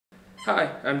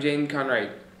Hi, I'm Jaden Conwright.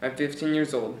 I'm 15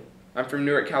 years old. I'm from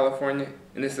Newark, California,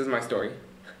 and this is my story.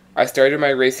 I started my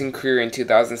racing career in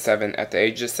 2007 at the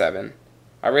age of 7.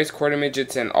 I raced quarter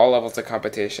midgets in all levels of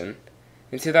competition.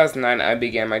 In 2009, I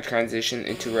began my transition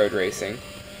into road racing.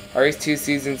 I raced 2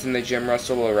 seasons in the Jim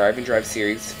Russell Arrive and Drive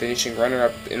series, finishing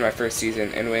runner-up in my first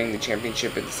season and winning the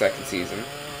championship in the second season.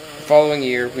 The following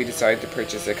year, we decided to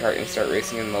purchase a kart and start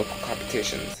racing in local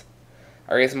competitions.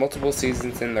 I raced multiple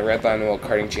seasons in the Redline World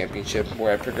Karting Championship,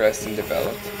 where I progressed and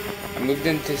developed. I moved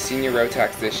into senior road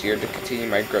tax this year to continue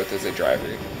my growth as a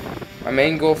driver. My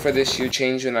main goal for this year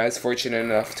changed when I was fortunate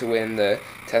enough to win the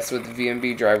test with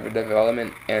VMB Driver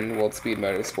Development and World Speed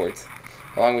Motorsports,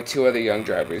 along with 2 other young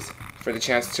drivers, for the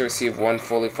chance to receive 1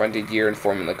 fully funded year in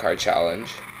Formula Car Challenge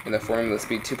in the Formula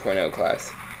Speed 2.0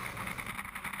 class.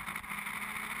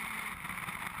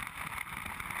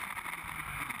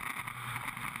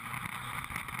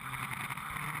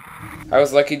 I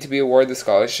was lucky to be awarded the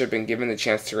scholarship and given the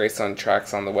chance to race on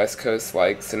tracks on the West Coast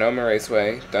like Sonoma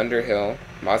Raceway, Thunder Hill,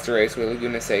 Mazda Raceway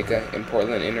Laguna Seca, and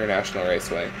Portland International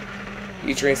Raceway.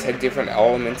 Each race had different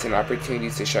elements and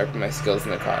opportunities to sharpen my skills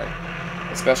in the car,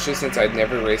 especially since I'd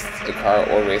never raced a car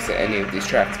or raced at any of these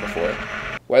tracks before.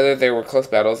 Whether there were close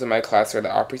battles in my class or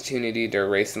the opportunity to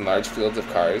race in large fields of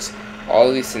cars, all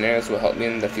of these scenarios will help me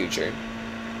in the future.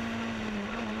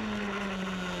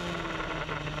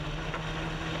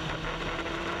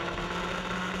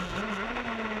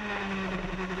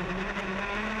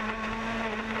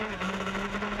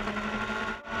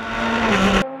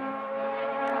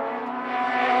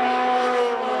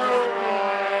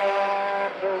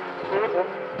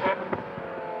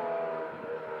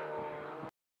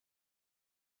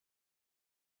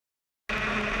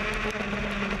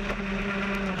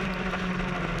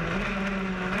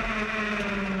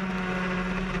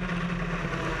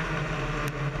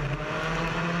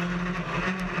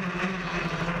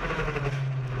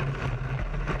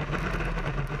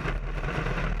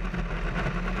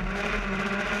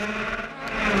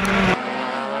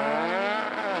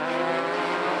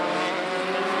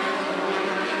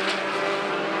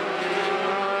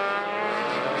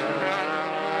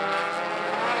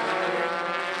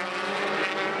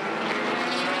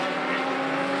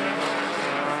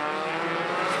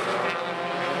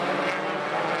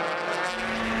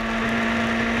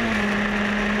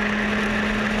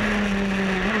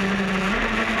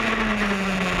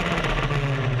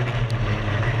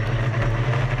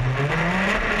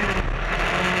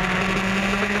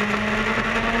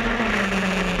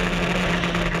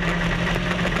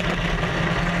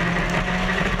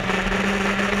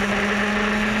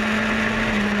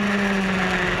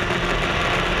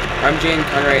 I'm Jaden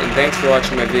Conwright, and thanks for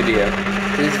watching my video.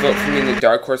 Please vote for me in the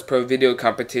Dark Horse Pro video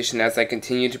competition as I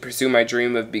continue to pursue my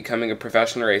dream of becoming a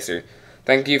professional racer.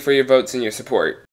 Thank you for your votes and your support.